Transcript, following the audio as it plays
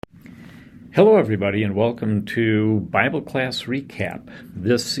Hello, everybody, and welcome to Bible Class Recap.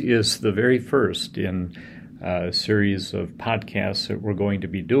 This is the very first in a series of podcasts that we're going to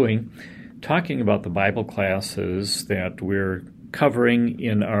be doing, talking about the Bible classes that we're covering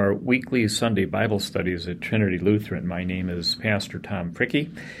in our weekly Sunday Bible studies at Trinity Lutheran. My name is Pastor Tom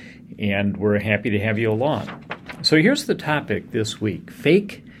Fricke, and we're happy to have you along. So here's the topic this week: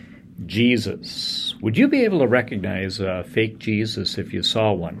 fake Jesus. Would you be able to recognize a fake Jesus if you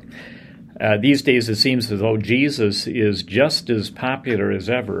saw one? These days it seems as though Jesus is just as popular as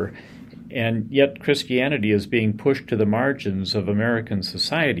ever, and yet Christianity is being pushed to the margins of American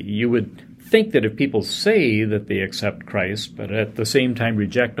society. You would think that if people say that they accept Christ, but at the same time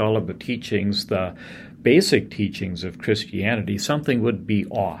reject all of the teachings, the basic teachings of Christianity, something would be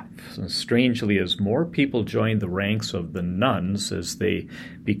off. And strangely, as more people join the ranks of the nuns, as they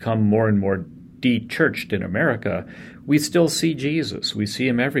become more and more de-churched in America, we still see Jesus. We see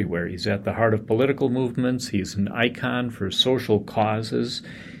him everywhere. He's at the heart of political movements. He's an icon for social causes.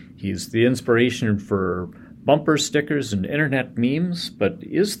 He's the inspiration for bumper stickers and internet memes. But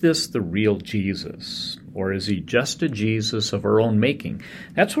is this the real Jesus? Or is he just a Jesus of our own making?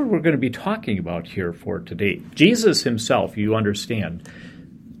 That's what we're going to be talking about here for today. Jesus himself, you understand,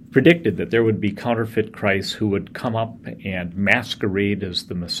 predicted that there would be counterfeit Christs who would come up and masquerade as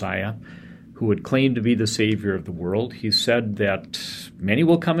the Messiah, who would claim to be the Savior of the world. He said that many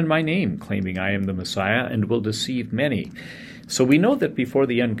will come in my name, claiming I am the Messiah, and will deceive many. So we know that before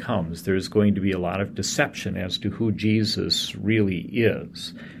the end comes, there's going to be a lot of deception as to who Jesus really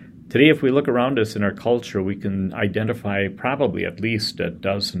is. Today, if we look around us in our culture, we can identify probably at least a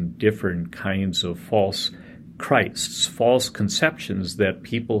dozen different kinds of false Christs, false conceptions that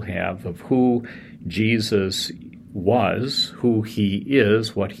people have of who Jesus was, who he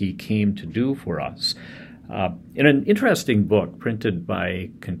is, what he came to do for us. In an interesting book printed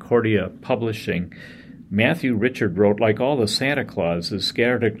by Concordia Publishing, Matthew Richard wrote, like all the Santa Clauses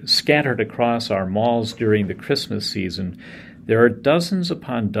scattered across our malls during the Christmas season, there are dozens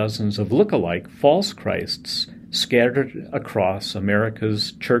upon dozens of look-alike false Christs scattered across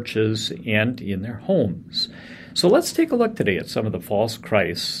America's churches and in their homes. So let's take a look today at some of the false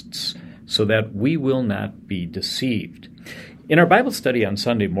Christs so that we will not be deceived. In our Bible study on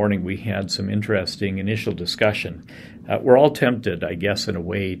Sunday morning, we had some interesting initial discussion. We're all tempted, I guess, in a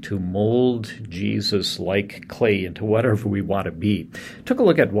way, to mold Jesus like clay into whatever we want to be. Took a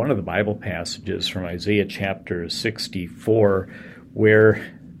look at one of the Bible passages from Isaiah chapter 64,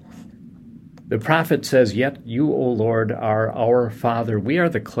 where the prophet says, "Yet you, O Lord, are our Father. We are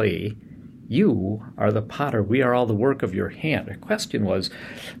the clay. You are the potter. We are all the work of your hand." The question was,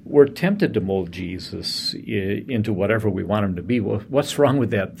 we're tempted to mold Jesus into whatever we want him to be. Well, what's wrong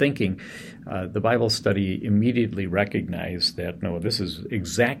with that thinking? The Bible study immediately recognized that, no, this is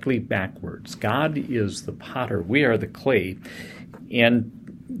exactly backwards. God is the potter. We are the clay. And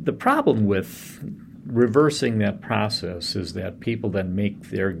the problem with reversing that process is that people then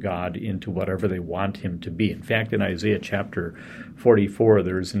make their God into whatever they want him to be. In fact, in Isaiah chapter 44,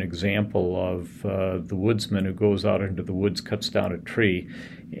 there's an example of the woodsman who goes out into the woods, cuts down a tree,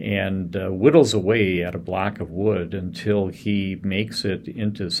 and whittles away at a block of wood until he makes it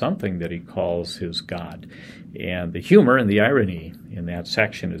into something that he calls his God. And the humor and the irony in that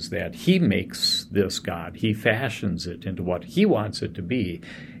section is that he makes this God. He fashions it into what he wants it to be,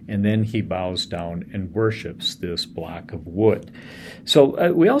 and then he bows down and worships this block of wood.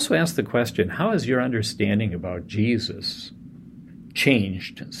 So we also ask the question, how has your understanding about Jesus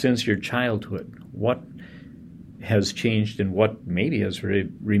changed since your childhood? What has changed and what maybe has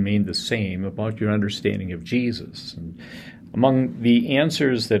remained the same about your understanding of Jesus? And among the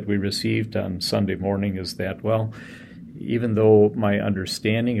answers that we received on Sunday morning is that, well, even though my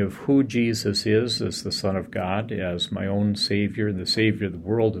understanding of who Jesus is as the Son of God, as my own Savior and the Savior of the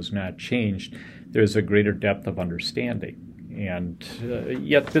world has not changed, there's a greater depth of understanding. And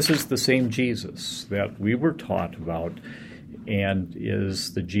yet this is the same Jesus that we were taught about and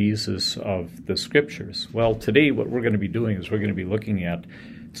is the Jesus of the Scriptures. Well, today what we're going to be doing is we're going to be looking at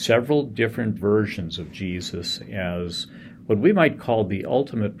several different versions of Jesus as what we might call the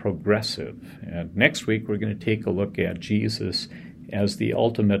ultimate progressive. And next week we're going to take a look at Jesus as the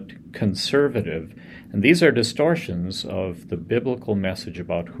ultimate conservative. And these are distortions of the biblical message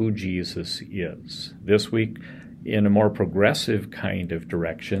about who Jesus is. This week, in a more progressive kind of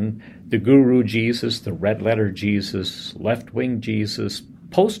direction, the guru Jesus, the red letter Jesus, left-wing Jesus,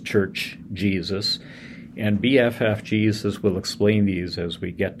 post-church Jesus, and BFF Jesus. Will explain these as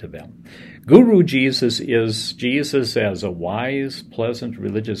we get to them. Guru Jesus is Jesus as a wise, pleasant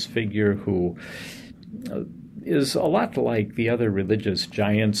religious figure who is a lot like the other religious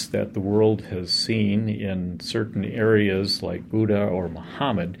giants that the world has seen in certain areas like Buddha or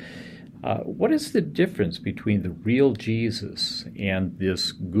Muhammad. What is the difference between the real Jesus and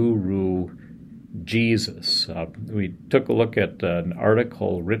this guru Jesus? We took a look at an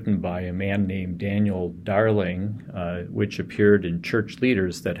article written by a man named Daniel Darling, which appeared in Church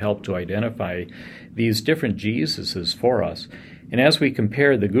Leaders, that helped to identify these different Jesuses for us. And as we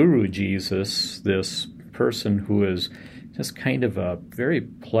compare the guru Jesus, this person who is just kind of a very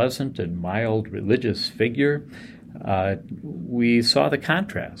pleasant and mild religious figure, we saw the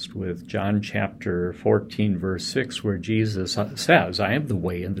contrast with John chapter 14, verse 6, where Jesus says, I am the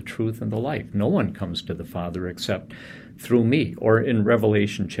way and the truth and the life. No one comes to the Father except through me. Or in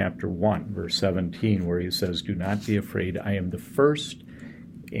Revelation chapter 1, verse 17, where he says, do not be afraid, I am the first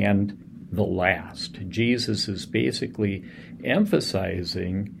and the last. Jesus is basically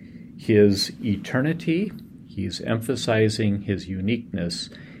emphasizing his eternity, he's emphasizing his uniqueness,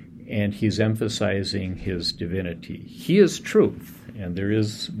 and he's emphasizing his divinity. He is truth, and there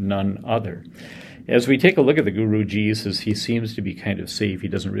is none other. As we take a look at the guru Jesus, he seems to be kind of safe. He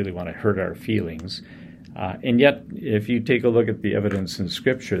doesn't really want to hurt our feelings. And yet, if you take a look at the evidence in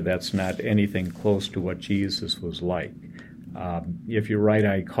Scripture, that's not anything close to what Jesus was like. If your right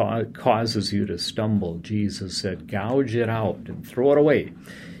eye causes you to stumble, Jesus said, gouge it out and throw it away.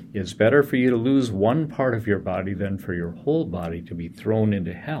 It's better for you to lose one part of your body than for your whole body to be thrown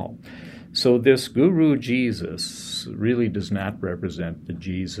into hell. So this guru Jesus really does not represent the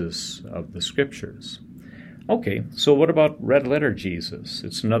Jesus of the Scriptures. Okay, so what about red letter Jesus?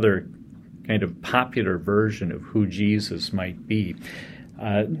 It's another kind of popular version of who Jesus might be.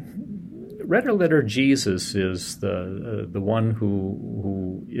 Red letter Jesus is the one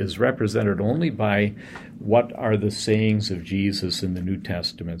who is represented only by what are the sayings of Jesus in the New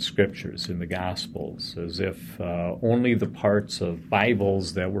Testament Scriptures, in the Gospels, as if only the parts of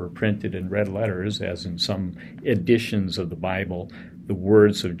Bibles that were printed in red letters, as in some editions of the Bible, the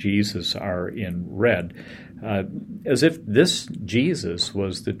words of Jesus are in red, as if this Jesus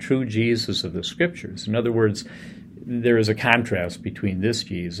was the true Jesus of the Scriptures. In other words, there is a contrast between this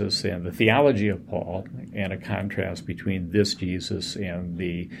Jesus and the theology of Paul, and a contrast between this Jesus and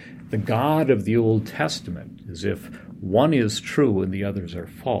the God of the Old Testament, as if one is true and the others are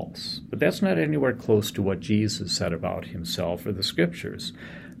false. But that's not anywhere close to what Jesus said about himself or the Scriptures.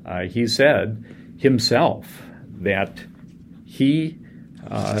 He said himself that he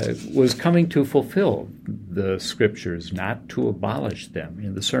was coming to fulfill the Scriptures, not to abolish them,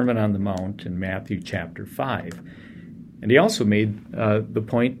 in the Sermon on the Mount in Matthew chapter 5. And he also made the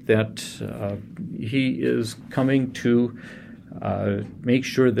point that he is coming to make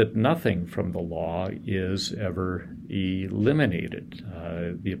sure that nothing from the law is ever eliminated.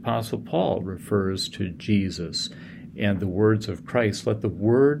 The Apostle Paul refers to Jesus and the words of Christ. Let the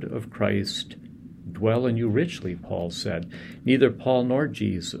word of Christ dwell in you richly, Paul said. Neither Paul nor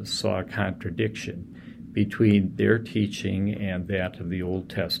Jesus saw a contradiction between their teaching and that of the Old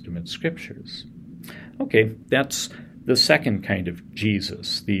Testament Scriptures. Okay, that's the second kind of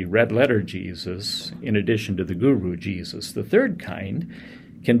Jesus, the red letter Jesus, in addition to the guru Jesus. The third kind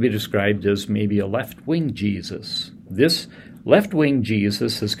can be described as maybe a left-wing Jesus. This left-wing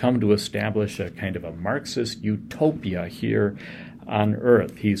Jesus has come to establish a kind of a Marxist utopia here on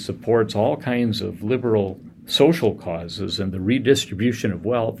earth. He supports all kinds of liberal social causes and the redistribution of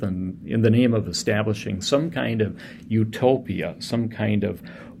wealth, and in the name of establishing some kind of utopia, some kind of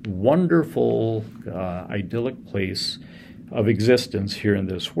wonderful, idyllic place of existence here in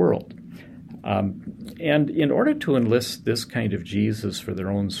this world. And in order to enlist this kind of Jesus for their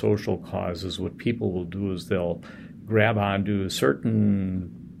own social causes, what people will do is they'll grab onto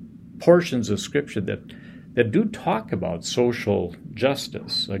certain portions of Scripture that do talk about social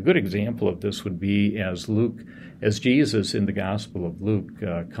justice. A good example of this would be as Jesus in the Gospel of Luke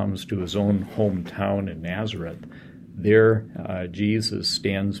comes to his own hometown in Nazareth. There, Jesus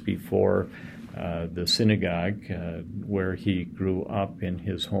stands before the synagogue where he grew up in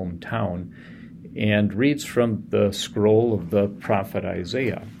his hometown and reads from the scroll of the prophet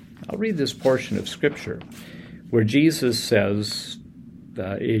Isaiah. I'll read this portion of Scripture where Jesus says,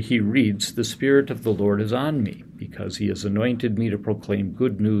 he reads, "The Spirit of the Lord is on me, because he has anointed me to proclaim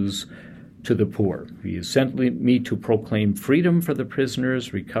good news to the poor. He has sent me to proclaim freedom for the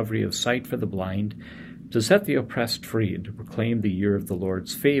prisoners, recovery of sight for the blind, to set the oppressed free, and to proclaim the year of the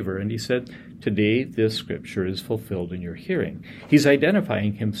Lord's favor." And he said, today this Scripture is fulfilled in your hearing. He's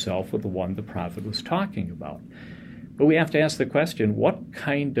identifying himself with the one the prophet was talking about. But we have to ask the question, what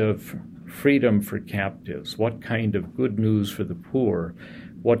kind of freedom for captives, what kind of good news for the poor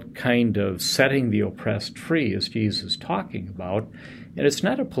what kind of setting the oppressed free is Jesus talking about. And it's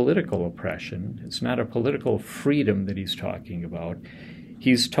not a political oppression. It's not a political freedom that he's talking about.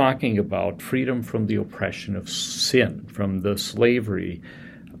 He's talking about freedom from the oppression of sin, from the slavery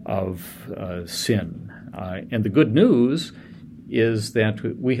of sin. And the good news is that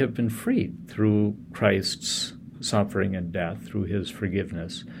we have been freed through Christ's suffering and death, through his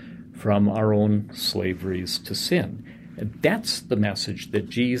forgiveness, from our own slaveries to sin. And that's the message that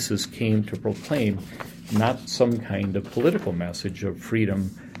Jesus came to proclaim, not some kind of political message of freedom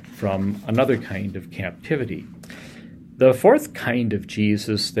from another kind of captivity. The fourth kind of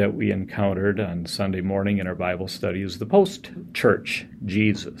Jesus that we encountered on Sunday morning in our Bible study is the post-church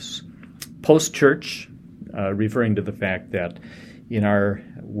Jesus. Post-church, referring to the fact that in our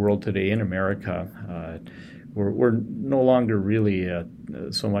world today, in America, we're no longer really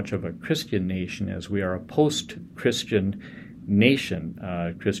so much of a Christian nation as we are a post-Christian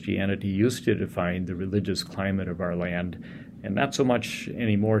nation. Christianity used to define the religious climate of our land, and not so much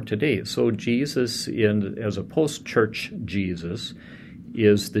anymore today. So Jesus, as a post-church Jesus,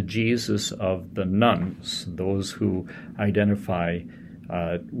 is the Jesus of the nones, those who identify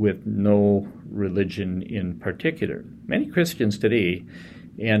with no religion in particular. Many Christians today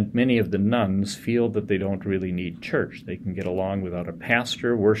and many of the nuns feel that they don't really need church. They can get along without a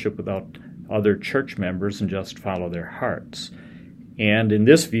pastor, worship without other church members, and just follow their hearts. And in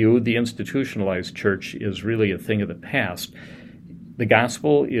this view, the institutionalized church is really a thing of the past. The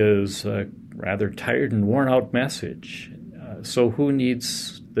gospel is a rather tired and worn-out message. So who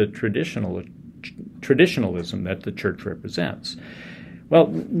needs the traditionalism that the church represents? Well,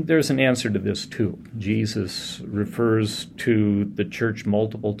 there's an answer to this, too. Jesus refers to the church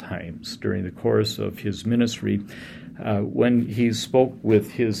multiple times during the course of his ministry. When he spoke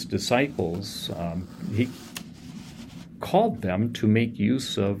with his disciples, he called them to make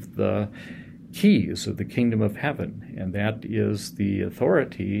use of the keys of the kingdom of heaven, and that is the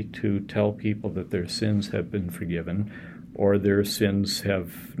authority to tell people that their sins have been forgiven or their sins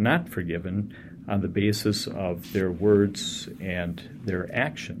have not forgiven on the basis of their words and their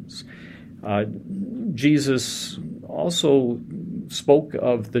actions. Jesus also spoke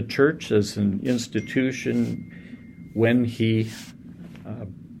of the church as an institution when he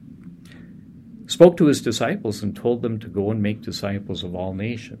spoke to his disciples and told them to go and make disciples of all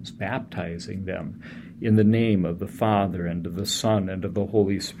nations, baptizing them in the name of the Father and of the Son and of the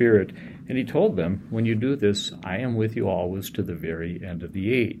Holy Spirit. And he told them, when you do this, I am with you always to the very end of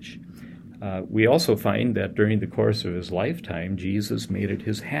the age. We also find that during the course of his lifetime, Jesus made it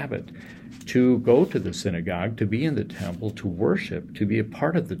his habit to go to the synagogue, to be in the temple, to worship, to be a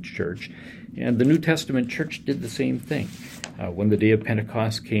part of the church. And the New Testament church did the same thing. When the day of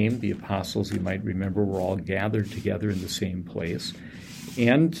Pentecost came, the apostles, you might remember, were all gathered together in the same place.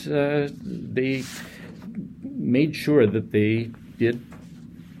 And they made sure that they did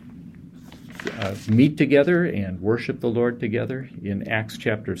meet together and worship the Lord together. In Acts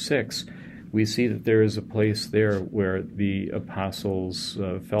chapter 6, we see that there is a place there where the apostles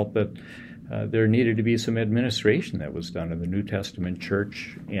felt that there needed to be some administration that was done in the New Testament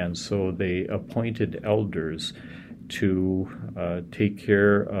church, and so they appointed elders to take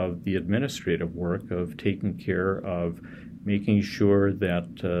care of the administrative work of taking care of making sure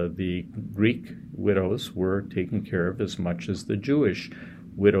that the Greek widows were taken care of as much as the Jewish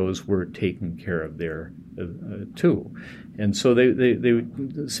widows were taken care of there too. And so they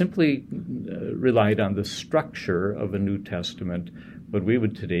simply relied on the structure of a New Testament, what we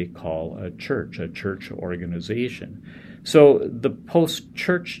would today call a church organization. So the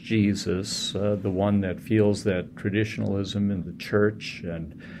post-church Jesus, the one that feels that traditionalism in the church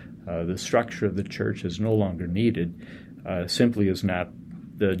and the structure of the church is no longer needed, simply is not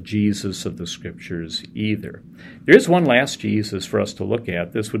the Jesus of the Scriptures either. There is one last Jesus for us to look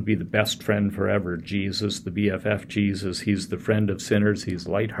at. This would be the best friend forever Jesus, the BFF Jesus. He's the friend of sinners. He's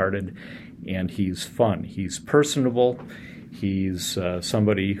lighthearted, and he's fun. He's personable. He's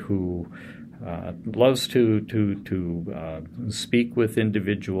somebody who loves to speak with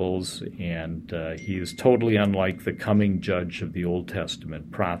individuals, and he is totally unlike the coming judge of the Old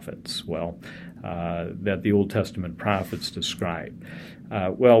Testament prophets, that the Old Testament prophets describe.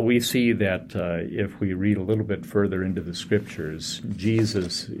 We see that if we read a little bit further into the Scriptures,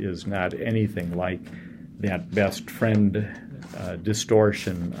 Jesus is not anything like that best friend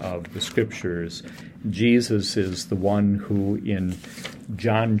distortion of the Scriptures. Jesus is the one who, in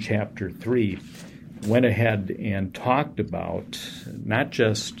John chapter 3, went ahead and talked about not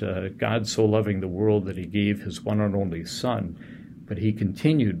just God so loving the world that he gave his one and only Son, but he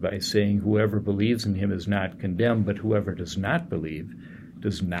continued by saying, whoever believes in him is not condemned, but whoever does not believe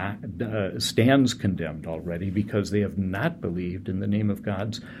stands condemned already, because they have not believed in the name of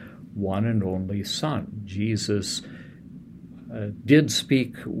God's one and only Son. Jesus did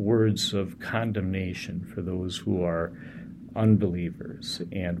speak words of condemnation for those who are unbelievers,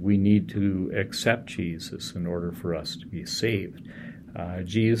 and we need to accept Jesus in order for us to be saved.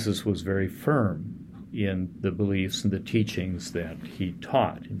 Jesus was very firm in the beliefs and the teachings that he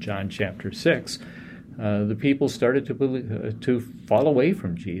taught. In John chapter 6, the people started to fall away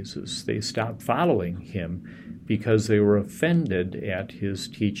from Jesus. They stopped following him because they were offended at his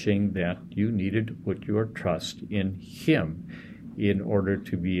teaching that you needed to put your trust in him in order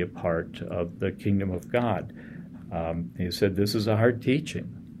to be a part of the kingdom of God. He said, this is a hard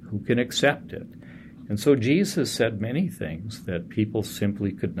teaching. Who can accept it? And so Jesus said many things that people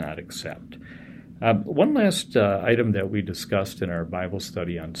simply could not accept. One last item that we discussed in our Bible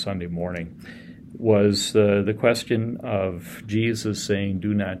study on Sunday morning was the question of Jesus saying,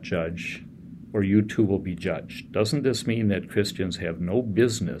 do not judge, or you too will be judged. Doesn't this mean that Christians have no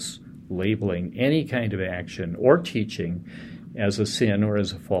business labeling any kind of action or teaching as a sin or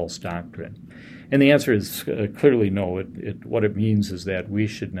as a false doctrine? And the answer is clearly no. What it means is that we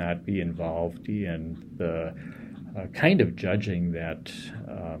should not be involved in the kind of judging that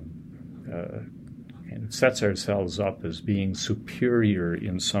and sets ourselves up as being superior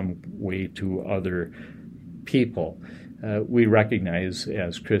in some way to other people. We recognize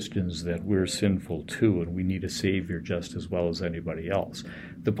as Christians that we're sinful too, and we need a Savior just as well as anybody else.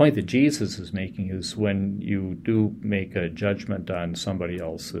 The point that Jesus is making is when you do make a judgment on somebody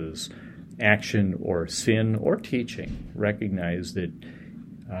else's action or sin or teaching, recognize that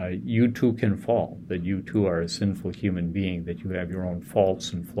you too can fall, that you too are a sinful human being, that you have your own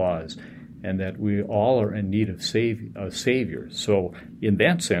faults and flaws, and that we all are in need of a Savior. So in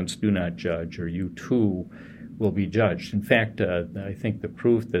that sense, do not judge, or you too will be judged. In fact, I think the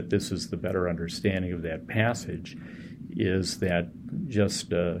proof that this is the better understanding of that passage is that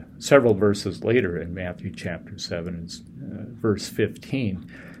just several verses later in Matthew chapter 7, verse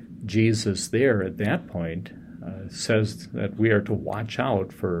 15, Jesus there at that point says that we are to watch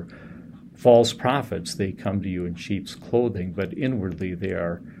out for false prophets. They come to you in sheep's clothing, but inwardly they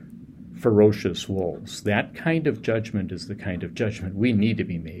are ferocious wolves. That kind of judgment is the kind of judgment we need to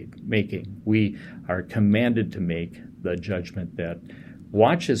be making. We are commanded to make the judgment that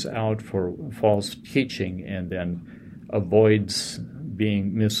watches out for false teaching and then avoids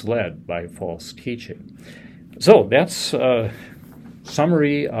being misled by false teaching. So that's a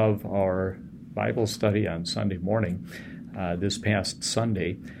summary of our Bible study on Sunday morning, this past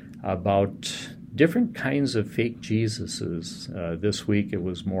Sunday, about different kinds of fake Jesuses. This week it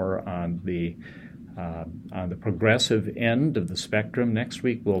was more on the progressive end of the spectrum. Next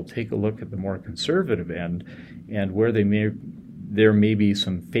week we'll take a look at the more conservative end, and where there may be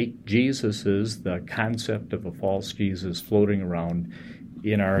some fake Jesuses, the concept of a false Jesus floating around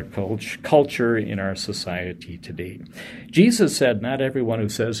in our culture, in our society today. Jesus said, not everyone who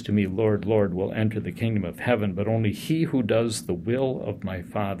says to me, Lord, Lord, will enter the kingdom of heaven, but only he who does the will of my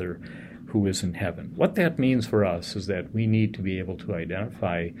Father who is in heaven. What that means for us is that we need to be able to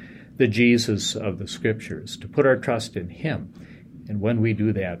identify the Jesus of the Scriptures, to put our trust in him. And when we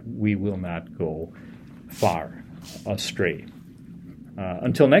do that, we will not go far astray.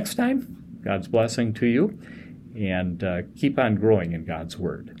 Until next time, God's blessing to you, and keep on growing in God's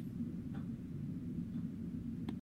Word.